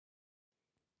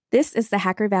This is the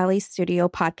Hacker Valley Studio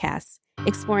podcast,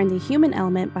 exploring the human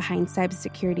element behind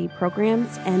cybersecurity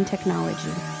programs and technology.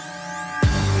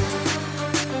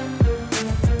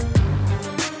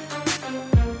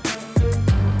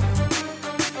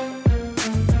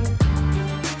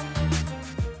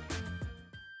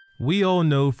 We all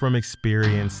know from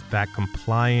experience that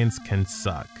compliance can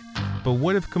suck. But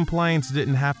what if compliance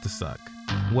didn't have to suck?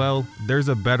 Well, there's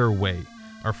a better way.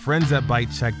 Our friends at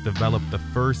BiteCheck developed the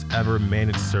first ever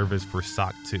managed service for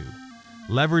SOC 2.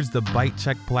 Leverage the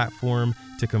BiteCheck platform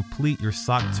to complete your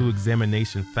SOC 2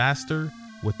 examination faster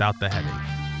without the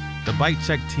headache. The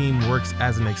BiteCheck team works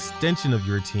as an extension of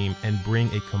your team and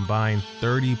bring a combined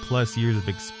 30 plus years of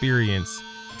experience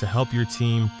to help your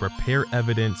team prepare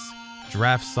evidence,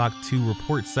 draft SOC 2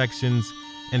 report sections,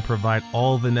 and provide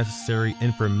all the necessary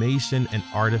information and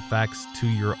artifacts to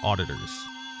your auditors.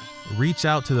 Reach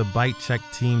out to the BiteCheck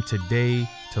team today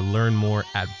to learn more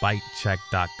at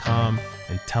BiteCheck.com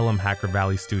and tell them Hacker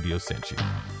Valley Studio sent you.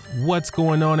 What's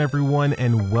going on, everyone,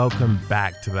 and welcome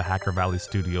back to the Hacker Valley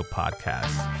Studio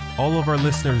podcast. All of our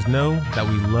listeners know that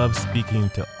we love speaking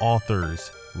to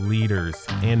authors, leaders,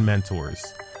 and mentors.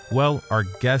 Well, our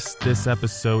guest this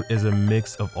episode is a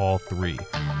mix of all three.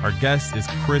 Our guest is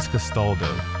Chris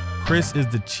Castaldo. Chris is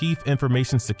the Chief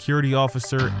Information Security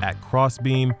Officer at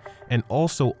Crossbeam and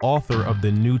also author of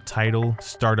the new title,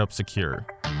 Startup Secure.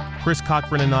 Chris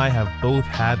Cochran and I have both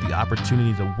had the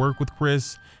opportunity to work with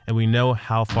Chris, and we know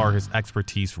how far his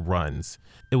expertise runs.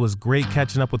 It was great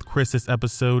catching up with Chris this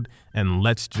episode, and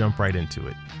let's jump right into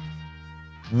it.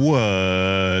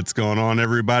 What's going on,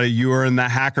 everybody? You are in the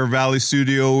Hacker Valley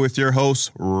Studio with your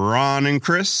hosts, Ron and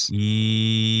Chris.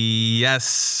 Yes,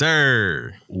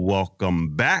 sir.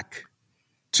 Welcome back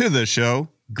to the show.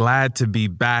 Glad to be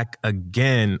back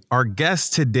again. Our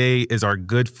guest today is our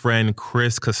good friend,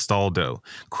 Chris Castaldo.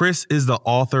 Chris is the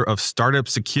author of Startup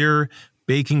Secure,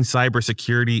 Baking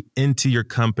Cybersecurity into Your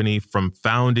Company from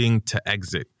Founding to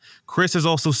Exit. Chris has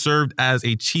also served as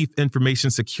a Chief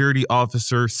Information Security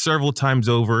Officer several times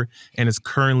over and is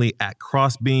currently at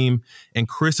Crossbeam. And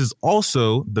Chris is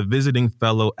also the visiting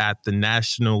fellow at the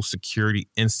National Security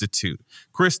Institute.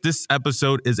 Chris, this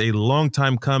episode is a long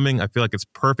time coming. I feel like it's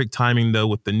perfect timing, though,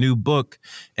 with the new book.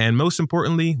 And most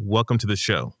importantly, welcome to the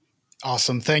show.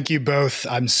 Awesome. Thank you both.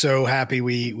 I'm so happy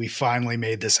we finally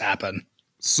made this happen.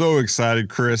 So excited,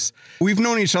 Chris. We've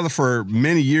known each other for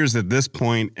many years at this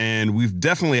point, and we've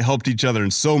definitely helped each other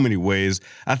in so many ways.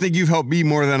 I think you've helped me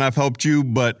more than I've helped you,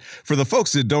 but for the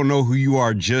folks that don't know who you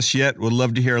are just yet, would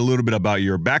love to hear a little bit about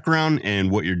your background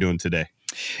and what you're doing today.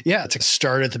 Yeah, to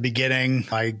start at the beginning,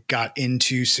 I got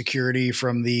into security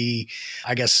from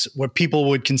what people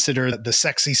would consider the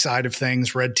sexy side of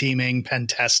things, red teaming, pen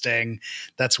testing.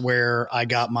 That's where I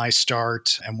got my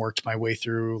start and worked my way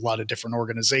through a lot of different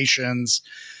organizations,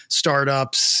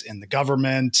 startups, in the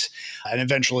government, and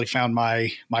eventually found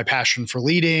my passion for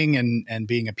leading and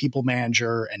being a people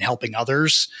manager and helping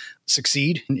others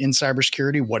succeed in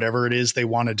cybersecurity, whatever it is they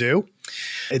want to do.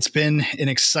 It's been an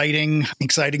exciting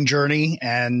journey,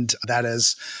 and that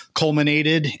has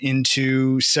culminated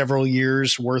into several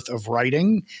years worth of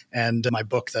writing and my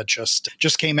book that just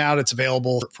came out. It's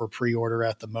available for pre-order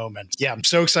at the moment. Yeah, I'm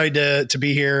so excited to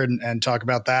be here and talk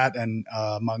about that and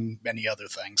among many other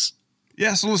things.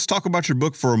 Yeah, so let's talk about your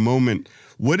book for a moment.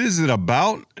 What is it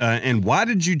about, and why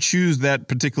did you choose that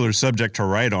particular subject to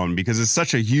write on? Because it's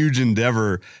such a huge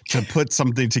endeavor to put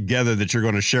something together that you're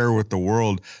going to share with the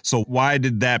world. So why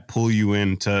did that pull you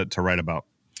in to write about?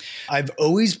 I've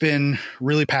always been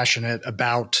really passionate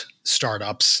about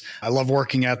startups. I love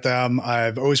working at them.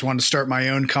 I've always wanted to start my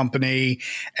own company,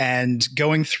 and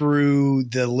going through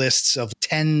the lists of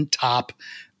 10 top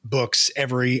books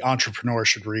every entrepreneur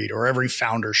should read or every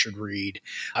founder should read.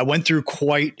 I went through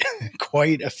quite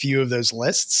a few of those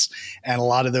lists and a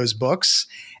lot of those books,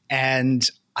 and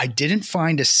I didn't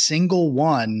find a single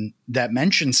one that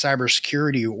mentioned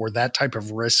cybersecurity or that type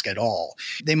of risk at all.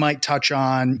 They might touch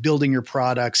on building your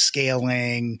product,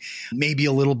 scaling, maybe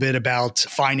a little bit about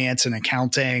finance and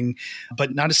accounting,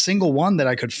 but not a single one that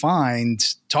I could find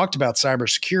talked about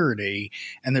cybersecurity.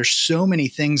 And there's so many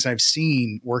things I've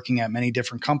seen working at many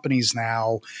different companies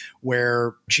now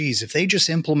where, geez, if they just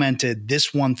implemented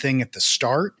this one thing at the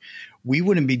start, we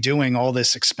wouldn't be doing all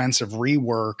this expensive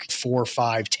rework 4,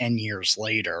 5, 10 years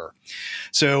later.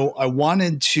 So I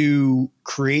wanted to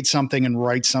create something and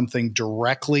write something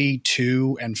directly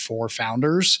to and for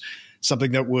founders,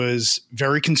 something that was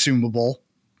very consumable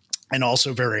and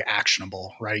also very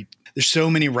actionable, right? There's so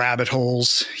many rabbit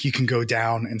holes you can go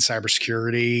down in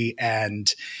cybersecurity,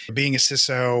 and being a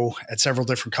CISO at several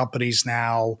different companies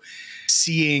now,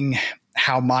 seeing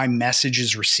how my message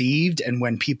is received and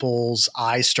when people's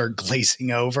eyes start glazing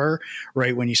over,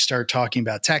 right? When you start talking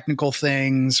about technical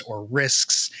things or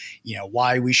risks,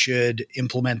 why we should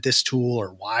implement this tool or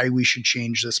why we should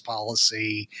change this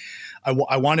policy.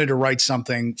 I wanted to write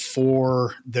something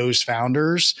for those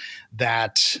founders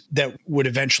that would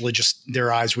eventually just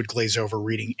their eyes would glaze over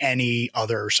reading any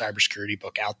other cybersecurity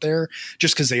book out there,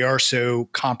 just because they are so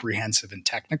comprehensive and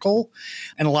technical.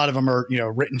 And a lot of them are,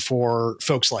 written for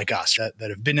folks like us that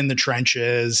have been in the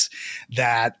trenches,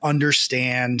 that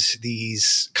understand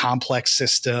these complex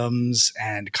systems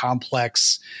and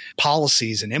complex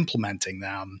policies and implementing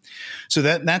them. So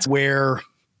that's where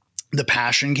the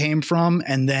passion came from.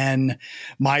 And then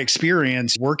my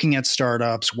experience working at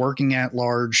startups, working at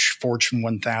large Fortune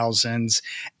 1000s,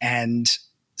 and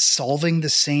solving the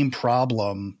same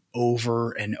problem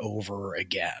over and over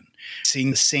again,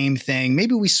 seeing the same thing.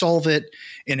 Maybe we solve it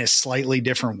in a slightly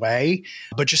different way,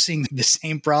 but just seeing the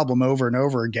same problem over and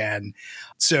over again.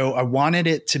 So I wanted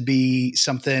it to be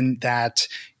something that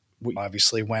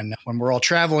obviously when we're all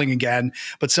traveling again,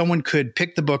 but someone could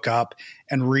pick the book up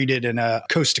and read it in a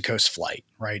coast to coast flight,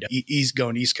 right?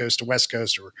 Going East Coast to West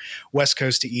Coast or West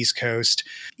Coast to East Coast,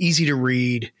 easy to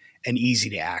read and easy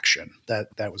to action.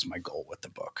 That was my goal with the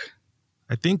book.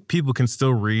 I think people can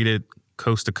still read it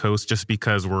coast to coast just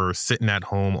because we're sitting at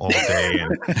home all day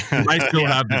and might still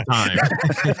have the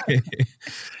time.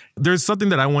 There's something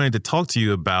that I wanted to talk to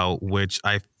you about, which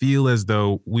I feel as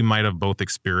though we might have both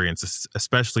experienced,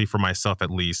 especially for myself at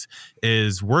least,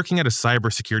 is working at a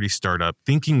cybersecurity startup,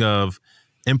 thinking of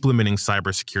implementing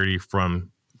cybersecurity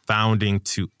from founding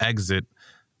to exit.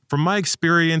 From my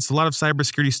experience, a lot of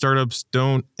cybersecurity startups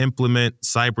don't implement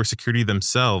cybersecurity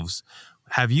themselves.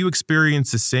 Have you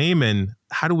experienced the same? And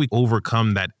how do we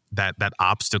overcome that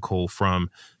obstacle from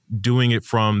doing it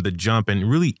from the jump and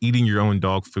really eating your own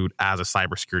dog food as a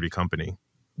cybersecurity company?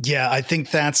 Yeah, I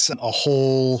think that's a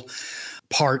whole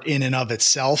part in and of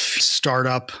itself.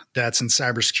 Startup that's in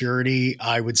cybersecurity,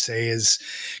 I would say, is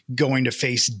going to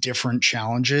face different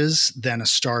challenges than a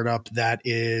startup that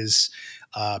is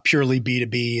purely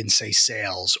B2B and say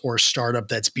sales, or a startup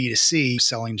that's B2C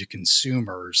selling to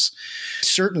consumers.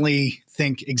 Certainly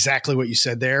think exactly what you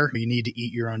said there. You need to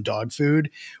eat your own dog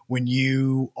food. When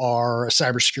you are a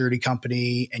cybersecurity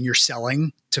company and you're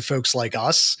selling to folks like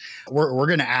us, we're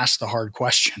going to ask the hard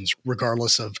questions,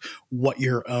 regardless of what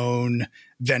your own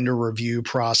vendor review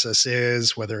process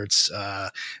is, whether it's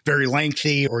very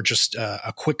lengthy or just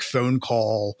a quick phone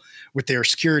call with their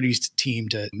security team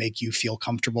to make you feel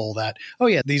comfortable that, oh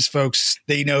yeah, these folks,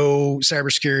 they know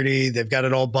cybersecurity, they've got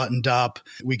it all buttoned up.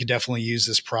 We could definitely use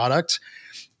this product.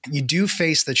 You do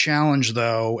face the challenge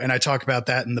though, and I talk about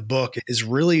that in the book, is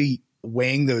really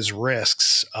weighing those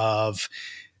risks of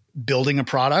building a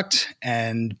product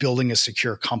and building a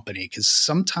secure company, because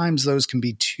sometimes those can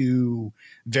be two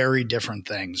very different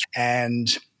things.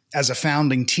 And as a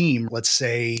founding team, let's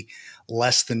say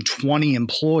less than 20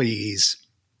 employees,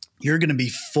 you're going to be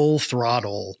full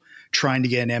throttle trying to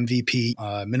get an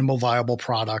MVP, minimal viable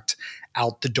product,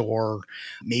 out the door.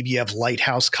 Maybe you have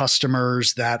lighthouse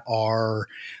customers that are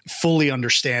fully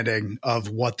understanding of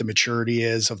what the maturity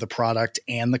is of the product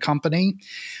and the company.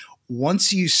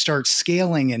 Once you start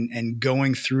scaling and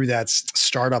going through that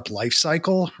startup life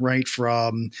cycle, right,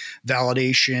 from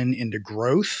validation into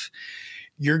growth,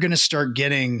 you're going to start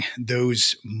getting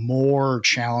those more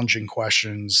challenging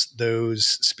questions, those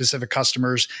specific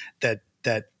customers that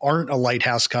aren't a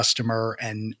lighthouse customer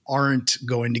and aren't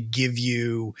going to give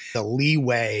you the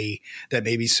leeway that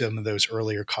maybe some of those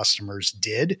earlier customers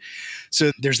did.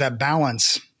 So there's that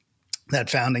balance that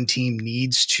founding team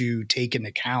needs to take into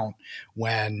account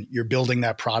when you're building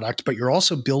that product, but you're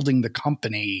also building the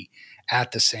company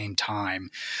at the same time.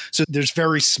 So there's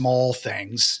very small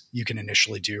things you can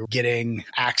initially do. Getting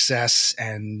access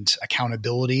and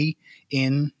accountability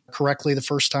in correctly the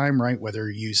first time, right? Whether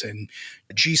you're using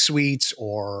G Suites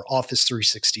or Office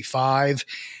 365,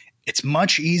 it's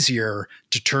much easier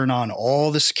to turn on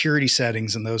all the security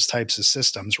settings in those types of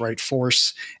systems, right?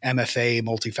 Force MFA,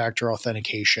 multi-factor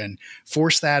authentication,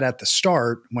 force that at the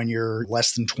start when you're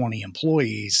less than 20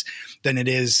 employees than it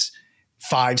is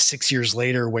 5-6 years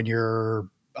later when you're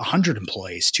 100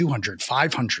 employees, 200,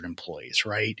 500 employees,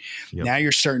 right? Yep. Now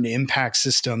you're starting to impact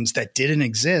systems that didn't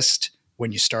exist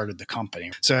when you started the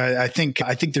company. So I think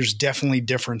there's definitely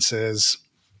differences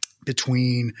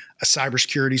between a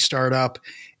cybersecurity startup,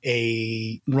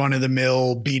 a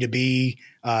run-of-the-mill B2B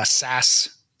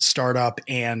SaaS startup,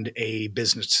 and a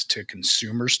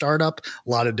business-to-consumer startup. A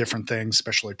lot of different things,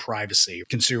 especially privacy.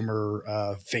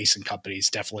 Consumer-facing companies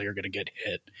definitely are going to get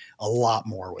hit a lot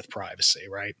more with privacy,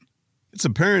 right? It's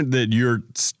apparent that you're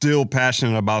still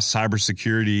passionate about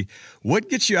cybersecurity. What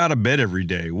gets you out of bed every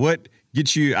day? What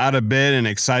gets you out of bed and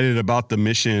excited about the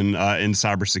mission in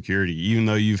cybersecurity, even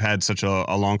though you've had such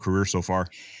a long career so far?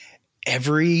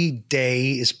 Every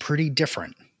day is pretty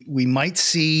different. We might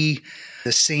see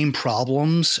the same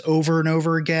problems over and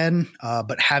over again,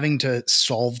 but having to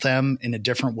solve them in a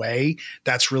different way,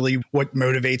 that's really what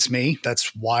motivates me.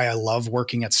 That's why I love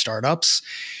working at startups.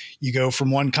 You go from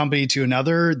one company to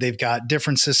another, they've got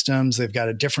different systems, they've got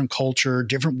a different culture,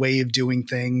 different way of doing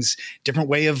things, different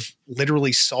way of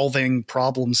literally solving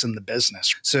problems in the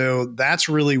business. So that's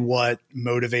really what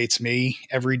motivates me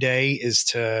every day, is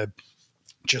to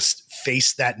just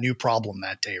face that new problem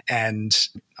that day. And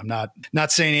I'm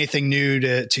not saying anything new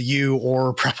to you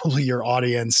or probably your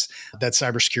audience, that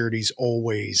cybersecurity is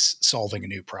always solving a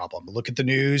new problem. Look at the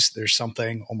news. There's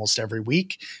something almost every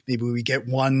week. Maybe we get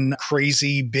one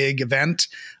crazy big event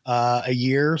a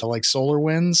year like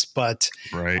SolarWinds, but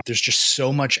right. There's just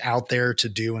so much out there to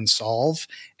do and solve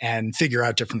and figure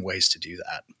out different ways to do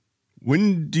that.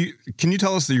 Can you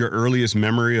tell us your earliest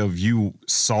memory of you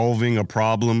solving a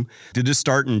problem? Did it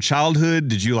start in childhood?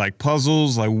 Did you like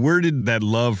puzzles? Like, where did that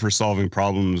love for solving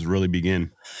problems really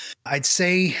begin? I'd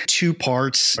say two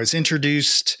parts. I was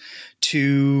introduced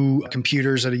to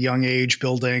computers at a young age,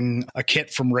 building a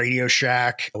kit from Radio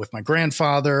Shack with my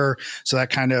grandfather. So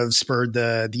that kind of spurred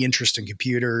the interest in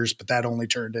computers, but that only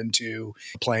turned into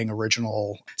playing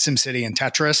original SimCity and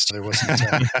Tetris. There wasn't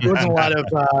a lot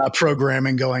of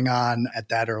programming going on at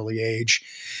that early age.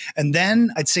 And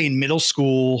then I'd say in middle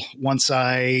school, once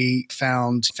I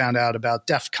found out about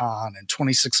DEF CON and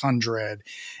 2600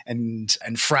 and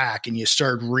FRAC, and you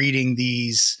started reading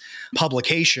these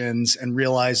publications and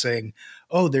realizing,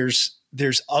 oh, there's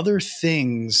other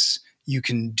things you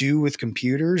can do with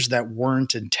computers that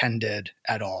weren't intended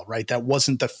at all, right? That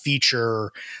wasn't the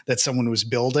feature that someone was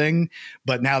building,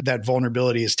 but now that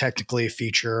vulnerability is technically a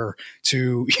feature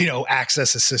to,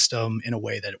 access a system in a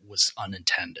way that it was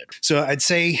unintended. So I'd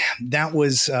say that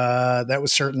was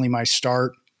certainly my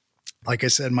start. Like I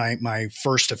said, my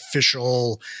first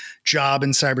official job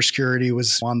in cybersecurity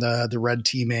was on the red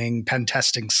teaming, pen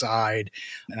testing side.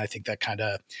 And I think that kind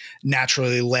of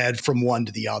naturally led from one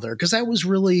to the other, because that was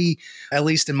really, at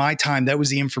least in my time, that was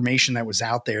the information that was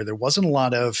out there. There wasn't a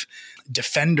lot of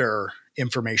Defender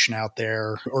information out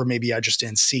there, or maybe I just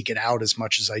didn't seek it out as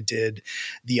much as I did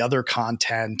the other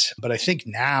content. But I think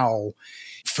now,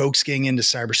 folks getting into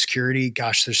cybersecurity,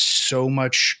 gosh, there's so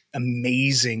much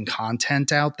amazing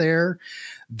content out there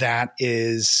that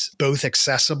is both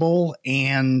accessible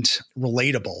and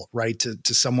relatable, right,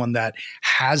 to someone that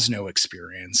has no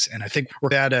experience. And I think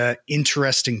we're at an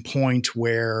interesting point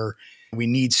where we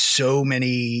need so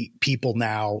many people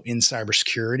now in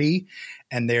cybersecurity,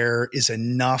 and there is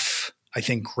enough, I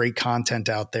think, great content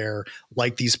out there,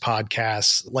 like these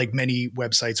podcasts, like many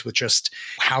websites with just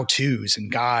how-tos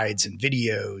and guides and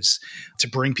videos, to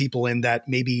bring people in that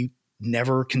maybe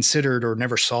never considered or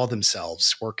never saw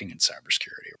themselves working in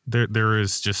cybersecurity. There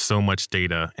is just so much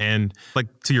data. And like,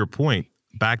 to your point,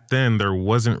 back then there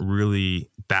wasn't really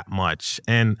that much.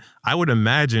 And I would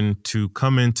imagine to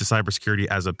come into cybersecurity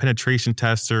as a penetration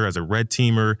tester, as a red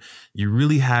teamer, you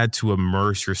really had to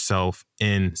immerse yourself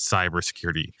in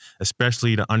cybersecurity,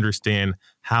 especially to understand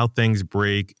how things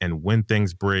break and when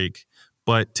things break.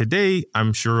 But today,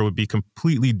 I'm sure it would be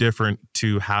completely different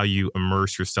to how you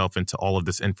immerse yourself into all of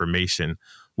this information.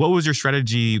 What was your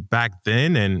strategy back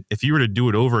then? And if you were to do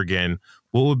it over again,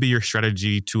 what would be your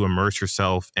strategy to immerse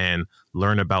yourself and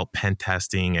learn about pen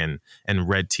testing and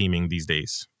red teaming these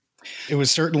days? It was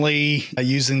certainly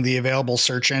using the available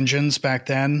search engines back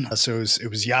then. So it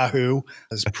was Yahoo. It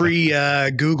was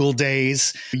pre-Google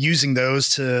days, using those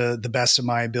to the best of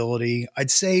my ability. I'd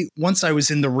say once I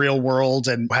was in the real world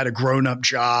and had a grown-up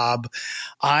job,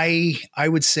 I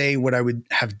would say what I would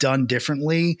have done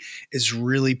differently is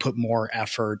really put more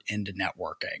effort into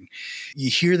networking.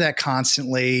 You hear that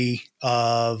constantly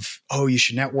of, oh, you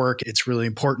should network. It's really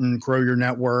important. Grow your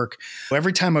network.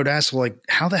 Every time I would ask, well, like,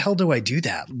 how the hell do I do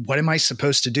that? What am I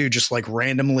supposed to do? Just like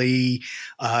randomly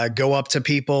go up to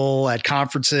people at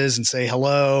conferences and say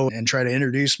hello and try to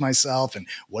introduce myself. And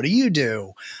what do you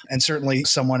do? And certainly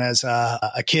someone as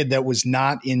a kid that was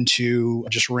not into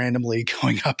just randomly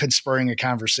going up and spurring a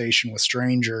conversation with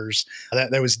strangers,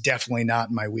 that was definitely not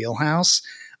in my wheelhouse.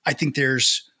 I think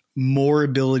there's more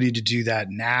ability to do that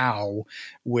now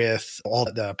with all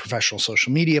the professional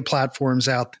social media platforms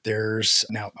out. There's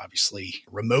now obviously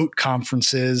remote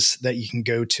conferences that you can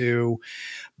go to,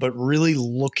 but really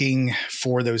looking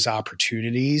for those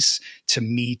opportunities to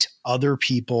meet other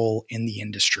people in the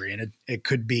industry. And it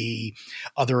could be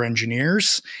other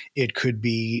engineers, it could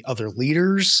be other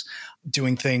leaders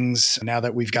doing things. Now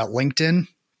that we've got LinkedIn,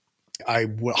 I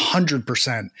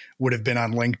 100% would have been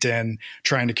on LinkedIn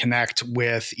trying to connect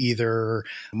with either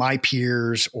my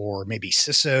peers or maybe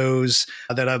CISOs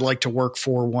that I'd like to work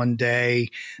for one day.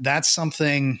 That's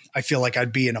something I feel like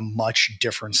I'd be in a much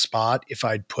different spot if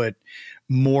I'd put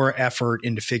more effort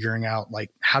into figuring out,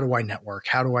 like, how do I network?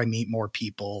 How do I meet more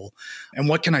people? And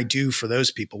what can I do for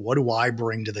those people? What do I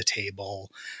bring to the table?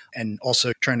 And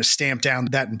also trying to stamp down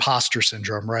that imposter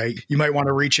syndrome, right? You might want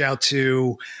to reach out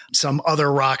to some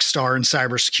other rock star in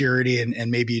cybersecurity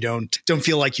and maybe you don't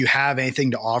feel like you have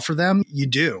anything to offer them. You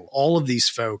do. All of these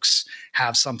folks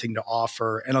have something to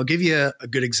offer. And I'll give you a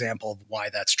good example of why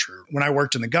that's true. When I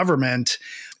worked in the government,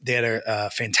 they had a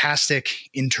fantastic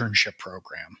internship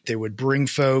program. They would bring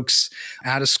folks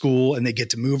out of school and they get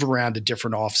to move around to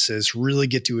different offices, really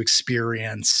get to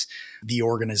experience the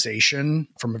organization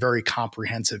from a very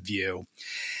comprehensive view.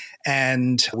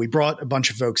 And we brought a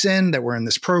bunch of folks in that were in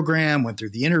this program, went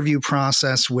through the interview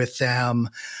process with them,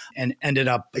 and ended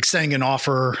up extending an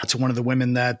offer to one of the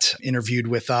women that interviewed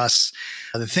with us.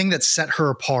 The thing that set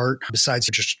her apart, besides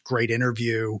just a great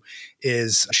interview,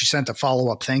 is she sent a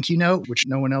follow-up thank you note, which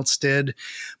no one else did.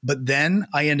 But then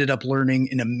I ended up learning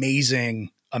an amazing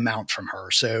amount from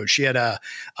her. So she had a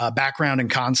background in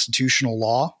constitutional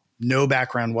law, no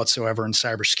background whatsoever in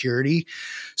cybersecurity.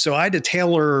 So I had to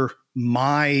tailor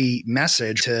my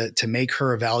message to make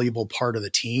her a valuable part of the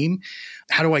team.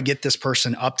 How do I get this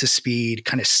person up to speed,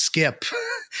 kind of skip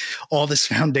all this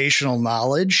foundational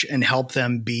knowledge and help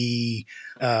them be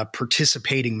a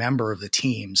participating member of the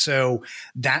team? So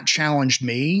that challenged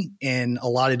me in a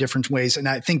lot of different ways. And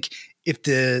I think if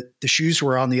the shoes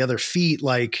were on the other feet,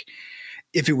 like,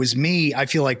 if it was me, I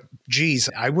feel like, geez,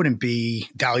 I wouldn't be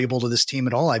valuable to this team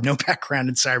at all. I have no background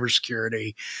in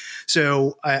cybersecurity.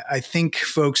 So I think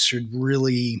folks should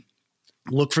really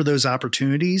look for those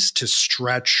opportunities to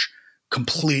stretch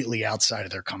completely outside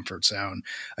of their comfort zone.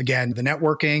 Again, the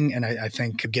networking and I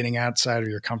think getting outside of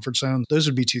your comfort zone, those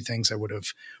would be two things I would have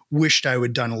wished I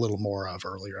would have done a little more of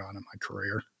earlier on in my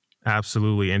career.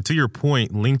 Absolutely. And to your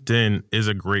point, LinkedIn is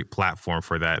a great platform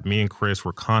for that. Me and Chris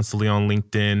were constantly on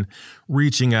LinkedIn,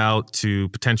 reaching out to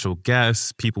potential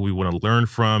guests, people we want to learn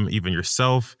from, even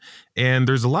yourself. And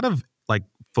there's a lot of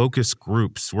focus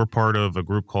groups. We're part of a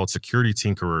group called Security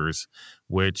Tinkerers,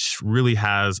 which really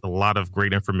has a lot of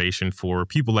great information for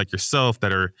people like yourself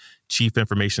that are chief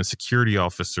information security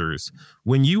officers.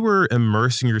 When you were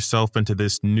immersing yourself into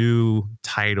this new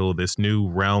title, this new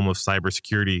realm of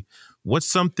cybersecurity,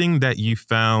 what's something that you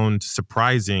found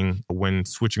surprising when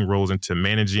switching roles into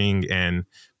managing and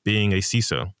being a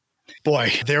CISO?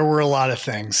 Boy, there were a lot of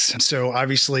things. So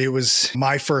obviously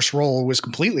my first role was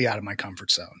completely out of my comfort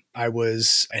zone. I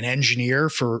was an engineer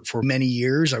for many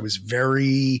years. I was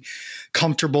very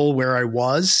comfortable where I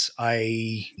was.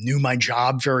 I knew my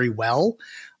job very well.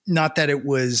 Not that it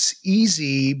was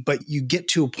easy, but you get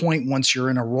to a point once you're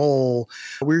in a role,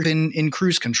 we're in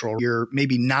cruise control. You're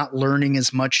maybe not learning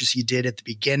as much as you did at the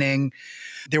beginning.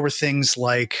 There were things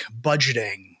like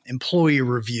budgeting, employee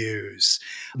reviews,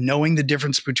 knowing the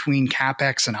difference between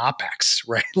CapEx and OpEx,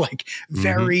 right? Like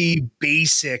very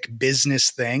basic business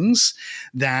things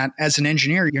that as an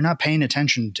engineer, you're not paying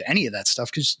attention to any of that stuff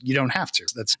because you don't have to.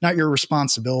 That's not your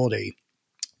responsibility.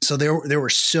 So there were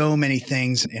so many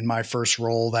things in my first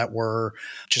role that were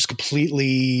just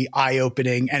completely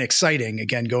eye-opening and exciting.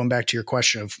 Again, going back to your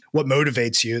question of what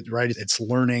motivates you, right? It's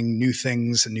learning new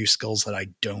things and new skills that I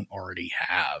don't already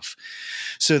have.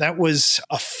 So that was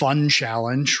a fun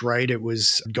challenge, right? It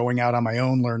was going out on my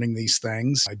own, learning these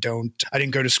things. I didn't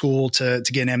go to school to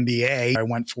get an MBA. I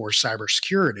went for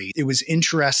cybersecurity. It was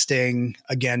interesting,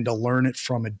 again, to learn it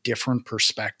from a different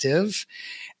perspective.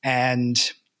 And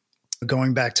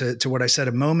going back to what I said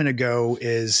a moment ago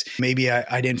is maybe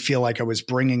I didn't feel like I was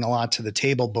bringing a lot to the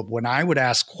table, but when I would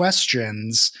ask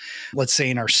questions, let's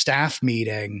say in our staff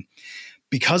meeting,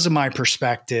 because of my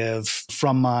perspective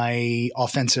from my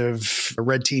offensive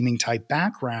red teaming type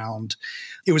background,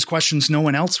 it was questions no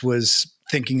one else was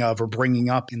thinking of or bringing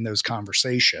up in those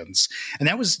conversations. And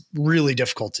that was really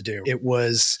difficult to do. It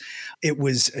was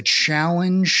a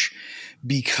challenge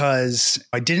because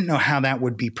I didn't know how that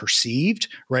would be perceived,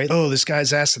 right? Oh, this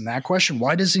guy's asking that question.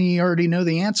 Why doesn't he already know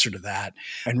the answer to that?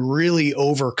 And really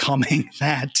overcoming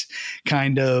that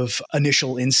kind of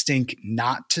initial instinct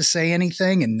not to say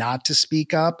anything and not to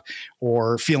speak up,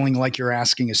 or feeling like you're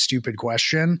asking a stupid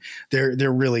question.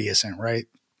 There really isn't, right?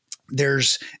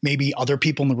 There's maybe other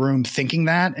people in the room thinking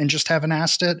that and just haven't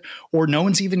asked it, or no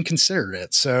one's even considered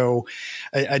it. So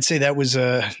I'd say that was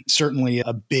certainly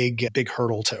a big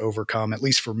hurdle to overcome, at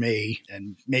least for me.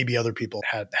 And maybe other people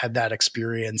had that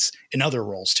experience in other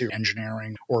roles too,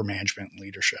 engineering or management and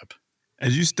leadership.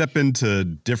 As you step into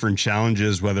different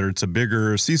challenges, whether it's a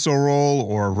bigger CISO role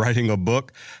or writing a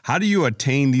book, how do you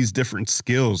attain these different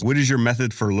skills? What is your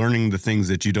method for learning the things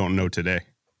that you don't know today?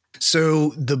 So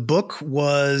the book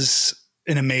was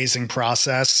an amazing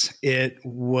process. It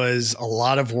was a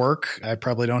lot of work. I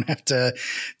probably don't have to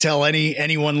tell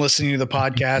anyone listening to the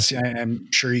podcast. I'm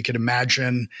sure you could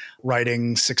imagine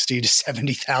writing 60 to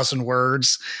 70,000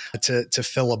 words to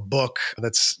fill a book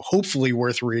that's hopefully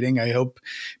worth reading. I hope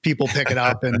people pick it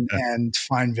up and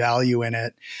find value in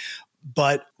it.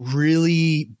 But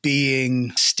really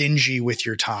being stingy with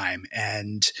your time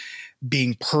and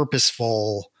being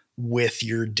purposeful with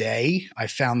your day. I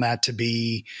found that to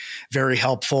be very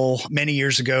helpful. Many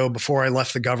years ago, before I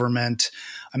left the government,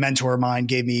 a mentor of mine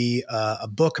gave me a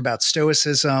book about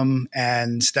Stoicism,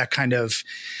 and that kind of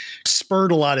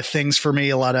spurred a lot of things for me,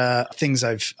 a lot of things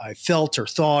I felt or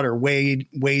thought or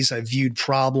ways I viewed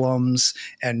problems,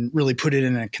 and really put it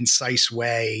in a concise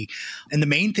way. And the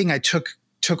main thing I took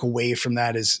away from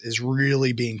that is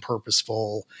really being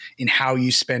purposeful in how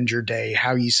you spend your day,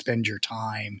 how you spend your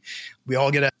time. We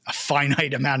all get a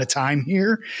finite amount of time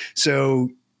here. So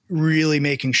really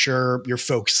making sure you're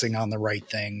focusing on the right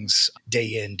things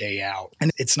day in, day out.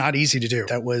 And it's not easy to do.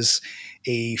 That was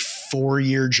a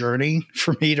 4-year journey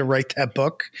for me to write that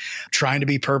book, trying to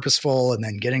be purposeful and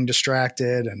then getting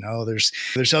distracted. And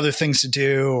there's other things to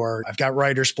do, or I've got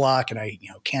writer's block and I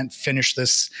can't finish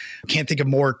this, can't think of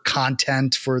more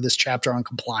content for this chapter on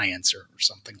compliance or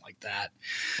something like that.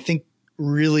 I think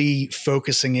really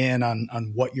focusing in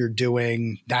on what you're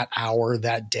doing that hour,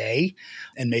 that day,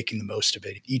 and making the most of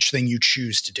it. Each thing you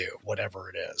choose to do, whatever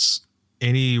it is.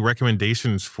 Any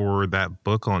recommendations for that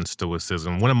book on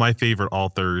Stoicism? One of my favorite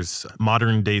authors,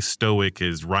 modern day Stoic,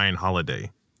 is Ryan Holiday.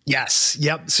 Yes.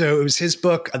 Yep. So it was his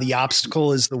book, The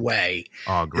Obstacle is the Way.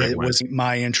 Oh, great. It was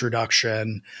my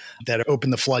introduction that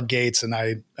opened the floodgates, and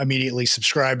I immediately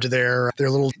subscribed to their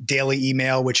little daily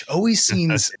email, which always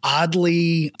seems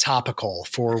oddly topical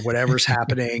for whatever's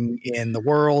happening in the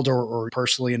world or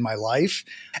personally in my life.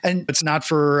 And it's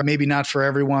maybe not for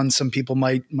everyone. Some people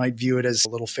might view it as a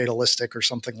little fatalistic or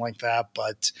something like that,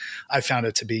 but I found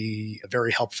it to be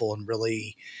very helpful and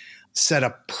really set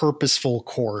a purposeful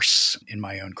course in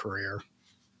my own career.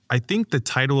 I think the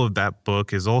title of that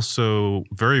book is also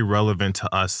very relevant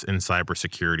to us in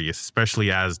cybersecurity,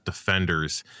 especially as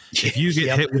defenders. If you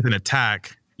get hit with an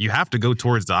attack, you have to go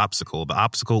towards the obstacle. The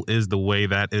obstacle is the way,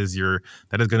 that is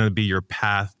going to be your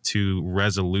path to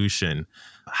resolution.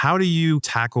 How do you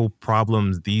tackle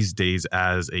problems these days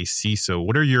as a CISO?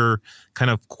 What are your kind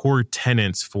of core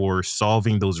tenets for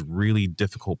solving those really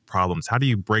difficult problems? How do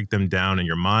you break them down in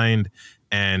your mind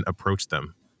and approach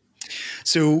them?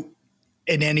 So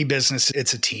in any business,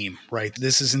 it's a team, right?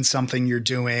 This isn't something you're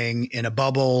doing in a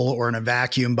bubble or in a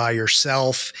vacuum by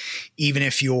yourself. Even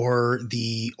if you're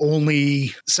the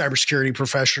only cybersecurity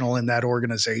professional in that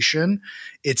organization,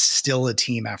 it's still a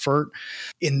team effort.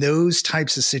 In those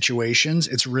types of situations,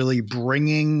 it's really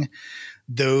bringing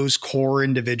those core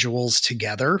individuals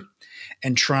together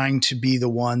and trying to be the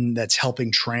one that's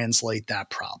helping translate that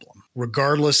problem.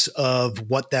 Regardless of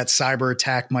what that cyber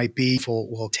attack might be,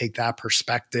 we'll take that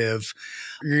perspective.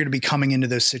 You're going to be coming into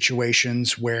those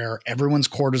situations where everyone's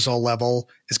cortisol level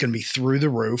is going to be through the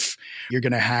roof. You're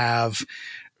going to have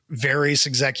various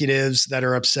executives that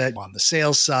are upset on the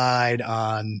sales side,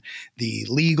 on the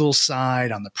legal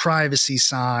side, on the privacy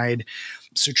side.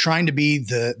 So trying to be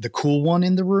the cool one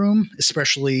in the room,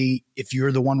 especially if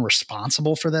you're the one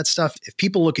responsible for that stuff. If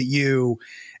people look at you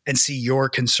and see you're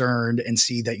concerned and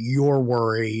see that you're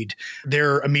worried,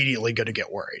 they're immediately going to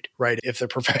get worried, right? If the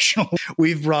professional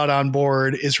we've brought on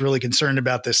board is really concerned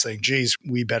about this thing, geez,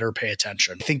 we better pay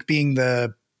attention. I think being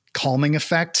the calming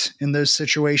effect in those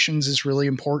situations is really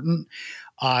important.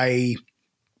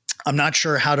 I'm not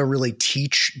sure how to really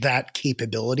teach that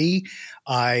capability.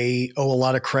 I owe a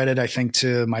lot of credit, I think,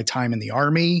 to my time in the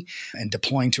Army and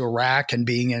deploying to Iraq and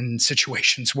being in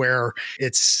situations where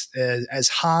it's as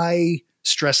high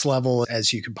stress level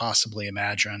as you could possibly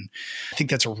imagine. I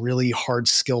think that's a really hard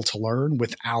skill to learn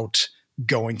without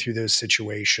going through those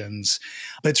situations.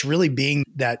 But it's really being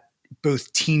that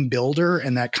both team builder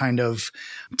and that kind of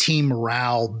team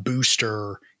morale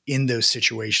booster in those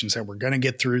situations, that we're going to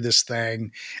get through this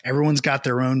thing. Everyone's got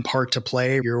their own part to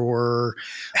play. Your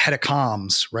head of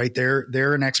comms, right?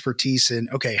 They're an expertise in,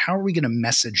 okay, how are we going to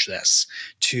message this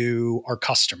to our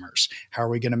customers? How are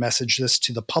we going to message this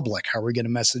to the public? How are we going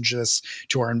to message this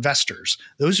to our investors?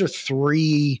 Those are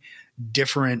three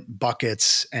different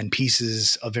buckets and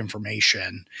pieces of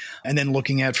information. And then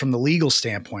looking at from the legal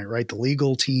standpoint, right? The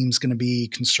legal team's going to be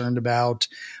concerned about,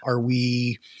 are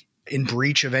we in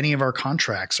breach of any of our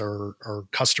contracts or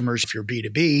customers? If you're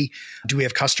B2B, do we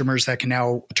have customers that can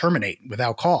now terminate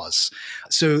without cause?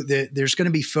 So there's going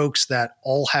to be folks that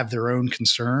all have their own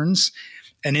concerns.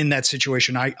 And in that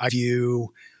situation, I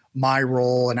view my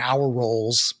role and our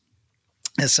roles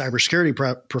as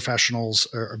cybersecurity professionals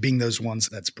are being those ones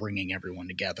that's bringing everyone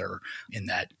together in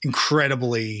that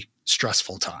incredibly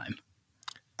stressful time.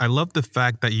 I love the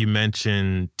fact that you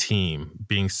mentioned team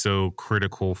being so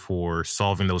critical for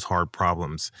solving those hard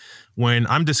problems. When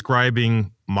I'm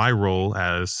describing my role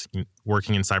as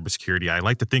working in cybersecurity, I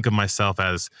like to think of myself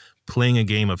as playing a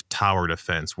game of tower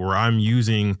defense, where I'm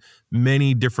using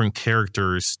many different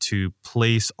characters to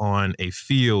place on a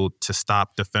field to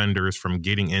stop defenders from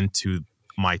getting into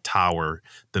my tower,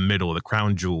 the middle, the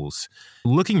crown jewels.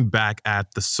 Looking back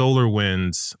at the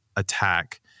SolarWinds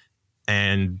attack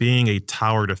and being a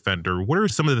tower defender, what are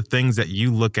some of the things that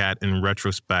you look at in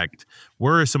retrospect?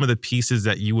 Where are some of the pieces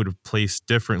that you would have placed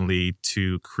differently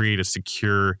to create a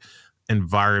secure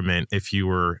environment if you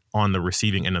were on the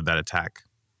receiving end of that attack?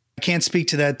 I can't speak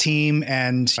to that team,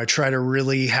 and I try to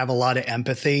really have a lot of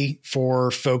empathy for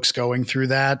folks going through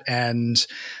that and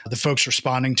the folks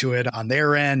responding to it on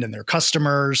their end and their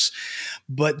customers.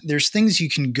 But there's things you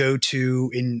can go to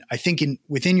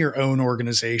within your own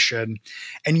organization,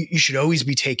 and you should always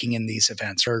be taking in these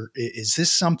events. Or is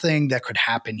this something that could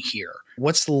happen here?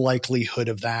 What's the likelihood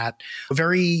of that? A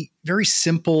very, very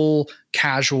simple,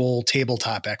 casual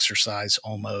tabletop exercise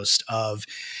almost of,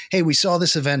 hey, we saw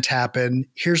this event happen.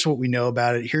 Here's what we know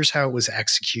about it. Here's how it was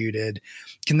executed.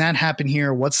 Can that happen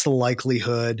here? What's the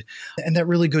likelihood? And that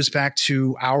really goes back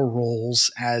to our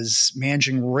roles as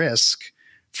managing risk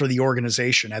for the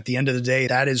organization. At the end of the day,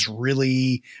 that is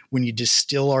really, when you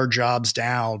distill our jobs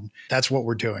down, that's what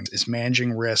we're doing, is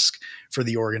managing risk for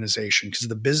the organization, because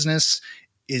the business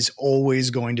is always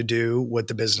going to do what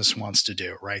the business wants to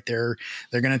do, right? They're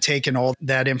going to take in all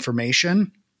that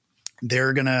information.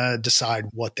 They're going to decide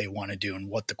what they want to do and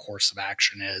what the course of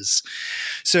action is.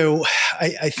 So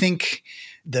I think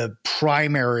the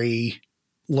primary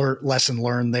lesson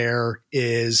learned there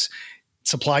is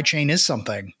supply chain is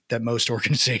something that most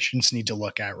organizations need to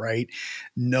look at, right?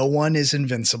 No one is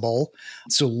invincible.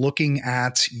 So looking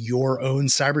at your own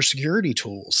cybersecurity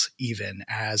tools, even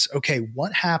as, okay,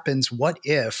 what happens? What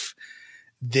if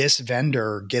this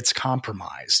vendor gets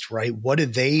compromised, right? What do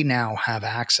they now have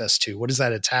access to? What does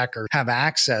that attacker have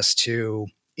access to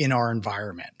in our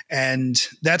environment? And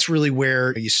that's really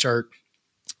where you start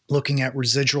looking at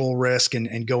residual risk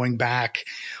and going back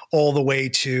all the way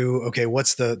to, okay,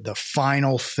 what's the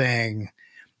final thing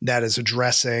that is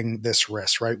addressing this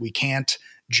risk, right? We can't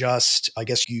just, I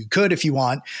guess you could if you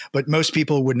want, but most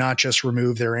people would not just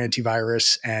remove their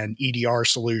antivirus and EDR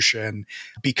solution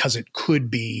because it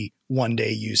could be one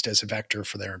day used as a vector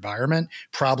for their environment.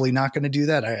 Probably not going to do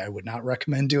that. I would not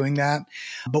recommend doing that.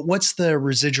 But what's the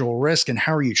residual risk and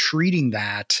how are you treating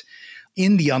that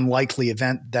in the unlikely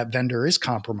event that vendor is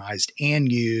compromised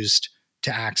and used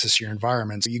to access your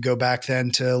environment? So you go back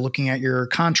then to looking at your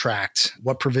contract.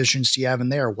 What provisions do you have in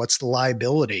there? What's the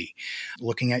liability?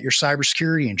 Looking at your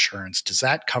cybersecurity insurance. Does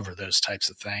that cover those types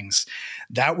of things?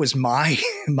 That was my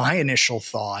initial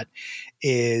thought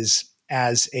is,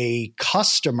 as a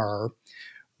customer,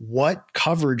 what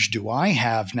coverage do I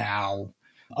have now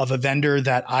of a vendor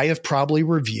that I have probably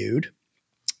reviewed?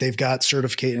 They've got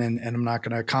certification, and I'm not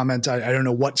going to comment. I don't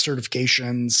know what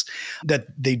certifications that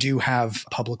they do have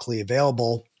publicly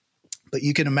available, but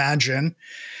you can imagine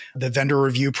the vendor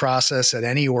review process at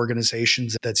any organization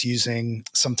that's using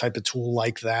some type of tool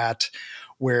like that,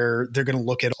 where they're going to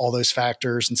look at all those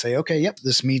factors and say, okay, yep,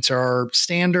 this meets our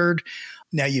standard.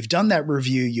 Now you've done that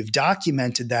review, you've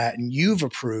documented that, and you've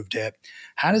approved it.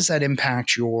 How does that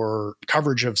impact your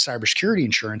coverage of cybersecurity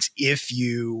insurance if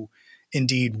you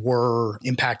indeed were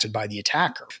impacted by the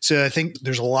attacker? So I think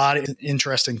there's a lot of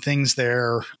interesting things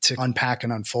there to unpack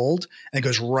and unfold. And it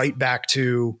goes right back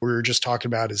to what we were just talking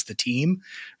about, is the team,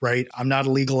 right? I'm not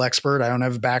a legal expert. I don't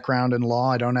have a background in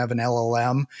law. I don't have an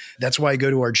LLM. That's why I go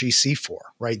to our GC for,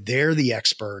 right? They're the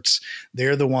experts.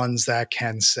 They're the ones that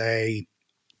can say,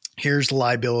 here's the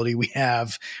liability we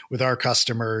have with our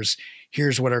customers.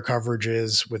 Here's what our coverage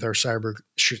is with our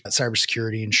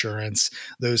cybersecurity insurance,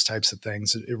 those types of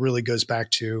things. It really goes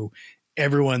back to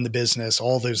everyone in the business,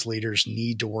 all those leaders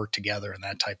need to work together in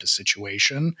that type of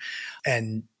situation.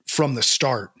 And from the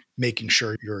start, making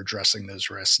sure you're addressing those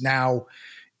risks. Now,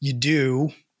 you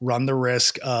do run the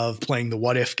risk of playing the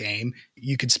what if game.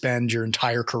 You could spend your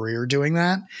entire career doing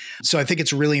that. So I think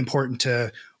it's really important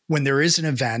to, when there is an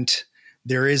event,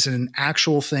 there is an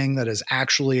actual thing that has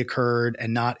actually occurred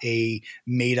and not a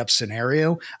made up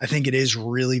scenario. I think it is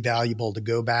really valuable to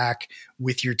go back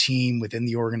with your team within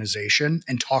the organization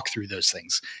and talk through those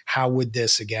things. How would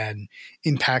this, again,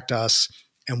 impact us?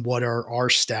 And what are our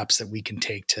steps that we can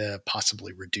take to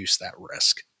possibly reduce that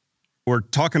risk? We're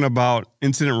talking about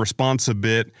incident response a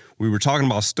bit. We were talking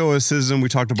about stoicism. We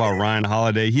talked about Ryan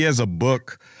Holiday. He has a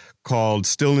book called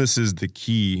Stillness is the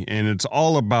Key, and it's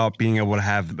all about being able to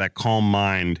have that calm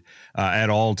mind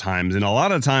at all times. And a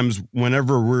lot of times,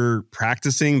 whenever we're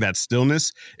practicing that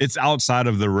stillness, it's outside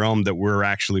of the realm that we're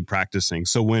actually practicing.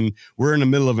 So when we're in the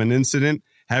middle of an incident,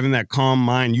 having that calm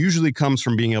mind usually comes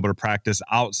from being able to practice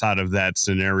outside of that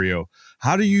scenario.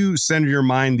 How do you center your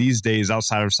mind these days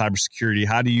outside of cybersecurity?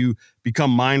 How do you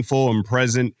become mindful and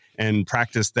present and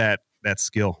practice that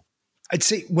skill? I'd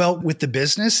say, well, with the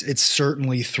business, it's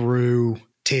certainly through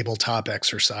tabletop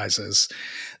exercises.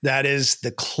 That is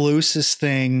the closest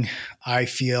thing I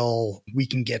feel we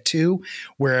can get to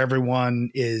where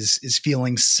everyone is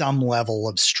feeling some level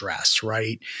of stress,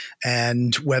 right?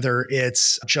 And whether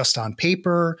it's just on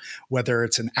paper, whether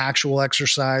it's an actual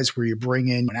exercise where you bring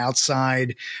in an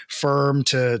outside firm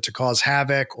to cause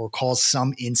havoc or cause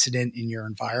some incident in your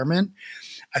environment,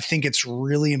 I think it's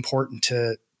really important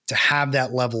to have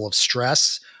that level of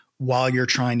stress while you're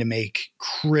trying to make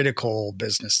critical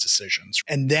business decisions.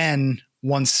 And then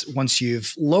once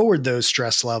you've lowered those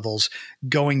stress levels,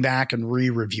 going back and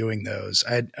re-reviewing those.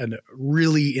 I had a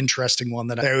really interesting one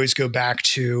that I always go back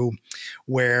to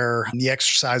where the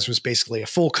exercise was basically a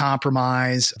full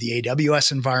compromise, the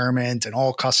AWS environment and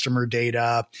all customer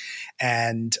data,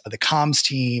 and the comms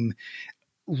team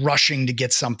rushing to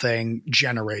get something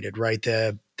generated, right?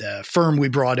 The firm we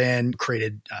brought in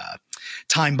created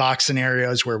time box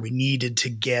scenarios where we needed to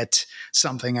get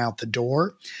something out the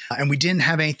door. And we didn't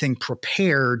have anything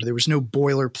prepared. There was no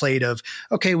boilerplate of,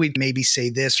 okay, we'd maybe say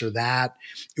this or that.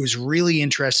 It was really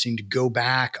interesting to go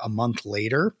back a month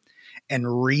later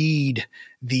and read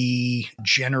the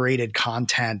generated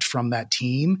content from that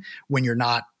team when you're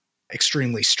not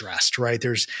extremely stressed, right?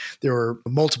 There were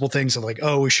multiple things of like,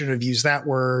 oh, we should have used that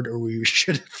word or we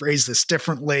should have phrased this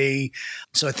differently.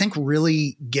 So I think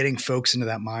really getting folks into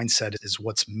that mindset is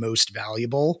what's most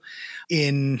valuable.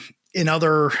 In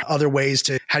other ways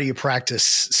to how do you practice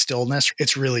stillness?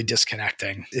 It's really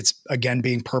disconnecting. It's again,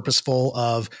 being purposeful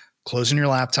of closing your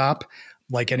laptop.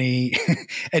 Like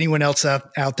anyone else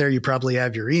out there, you probably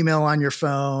have your email on your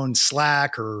phone,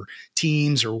 Slack or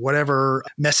Teams or whatever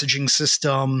messaging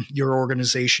system your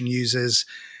organization uses.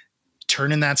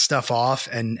 Turning that stuff off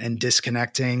and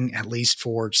disconnecting at least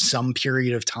for some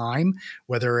period of time,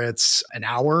 whether it's an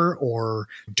hour or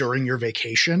during your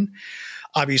vacation.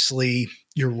 Obviously,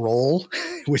 your role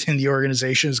within the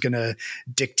organization is going to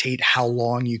dictate how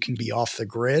long you can be off the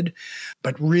grid,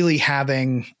 but really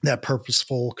having that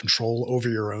purposeful control over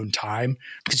your own time.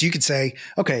 Because you could say,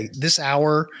 okay, this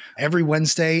hour every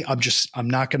Wednesday, I'm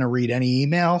not going to read any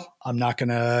email. I'm not going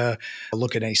to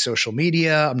look at any social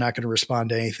media. I'm not going to respond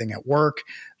to anything at work.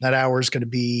 That hour is going to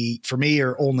be for me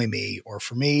or only me, or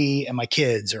for me and my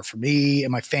kids, or for me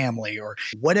and my family, or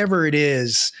whatever it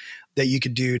is that you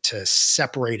could do to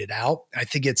separate it out. I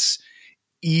think it's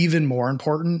even more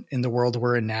important in the world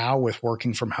we're in now with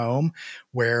working from home,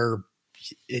 where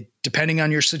depending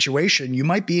on your situation, you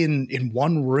might be in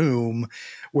one room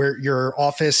where your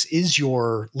office is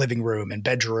your living room and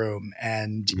bedroom,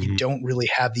 and you don't really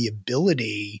have the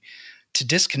ability to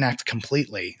disconnect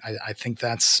completely. I think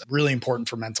that's really important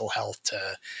for mental health, to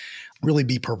really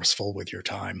be purposeful with your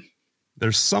time.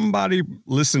 There's somebody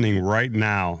listening right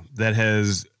now that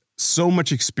has so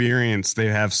much experience. They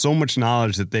have so much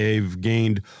knowledge that they've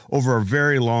gained over a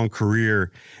very long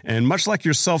career. And much like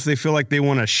yourself, they feel like they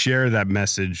want to share that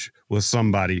message with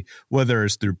somebody, whether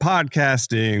it's through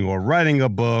podcasting or writing a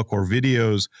book or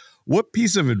videos. What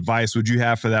piece of advice would you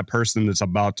have for that person that's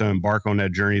about to embark on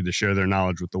that journey to share their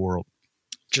knowledge with the world?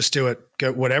 Just do it.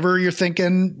 Go, whatever you're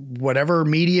thinking, whatever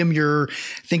medium you're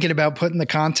thinking about putting the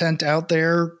content out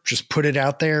there, just put it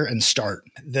out there and start.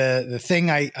 The thing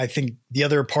I think the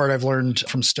other part I've learned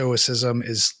from Stoicism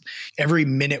is every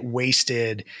minute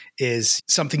wasted is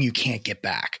something you can't get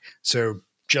back. So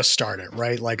just start it,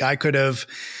 right? Like I could have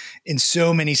in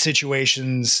so many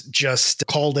situations just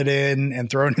called it in and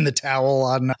thrown in the towel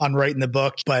on writing the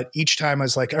book. But each time I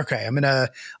was like, okay, I'm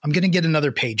gonna get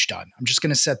another page done. I'm just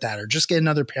gonna set that, or just get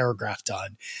another paragraph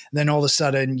done. And then all of a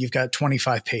sudden you've got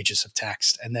 25 pages of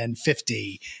text, and then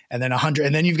 50, and then 100,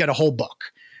 and then you've got a whole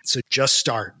book. So just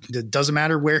start. It doesn't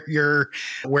matter where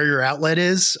your outlet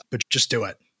is, but just do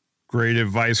it. Great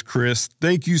advice, Chris.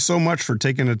 Thank you so much for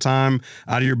taking the time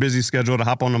out of your busy schedule to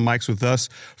hop on the mics with us.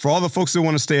 For all the folks that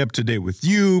want to stay up to date with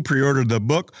you, pre-order the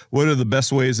book, what are the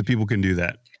best ways that people can do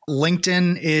that?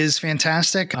 LinkedIn is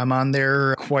fantastic. I'm on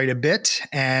there quite a bit,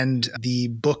 and the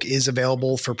book is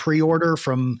available for pre-order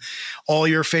from all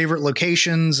your favorite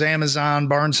locations, Amazon,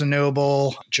 Barnes &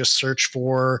 Noble. Just search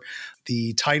for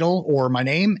the title or my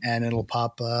name, and it'll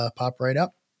pop right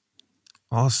up.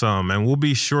 Awesome. And we'll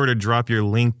be sure to drop your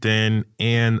LinkedIn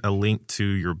and a link to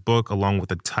your book along with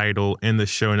the title in the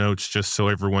show notes, just so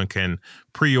everyone can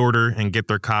pre-order and get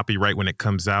their copy right when it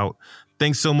comes out.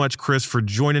 Thanks so much, Chris, for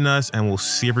joining us, and we'll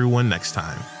see everyone next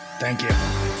time. Thank you.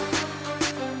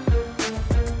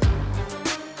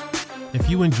 If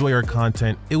you enjoy our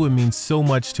content, it would mean so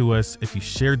much to us if you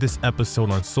shared this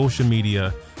episode on social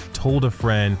media, told a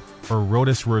friend, or wrote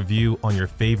us a review on your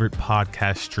favorite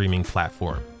podcast streaming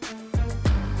platform.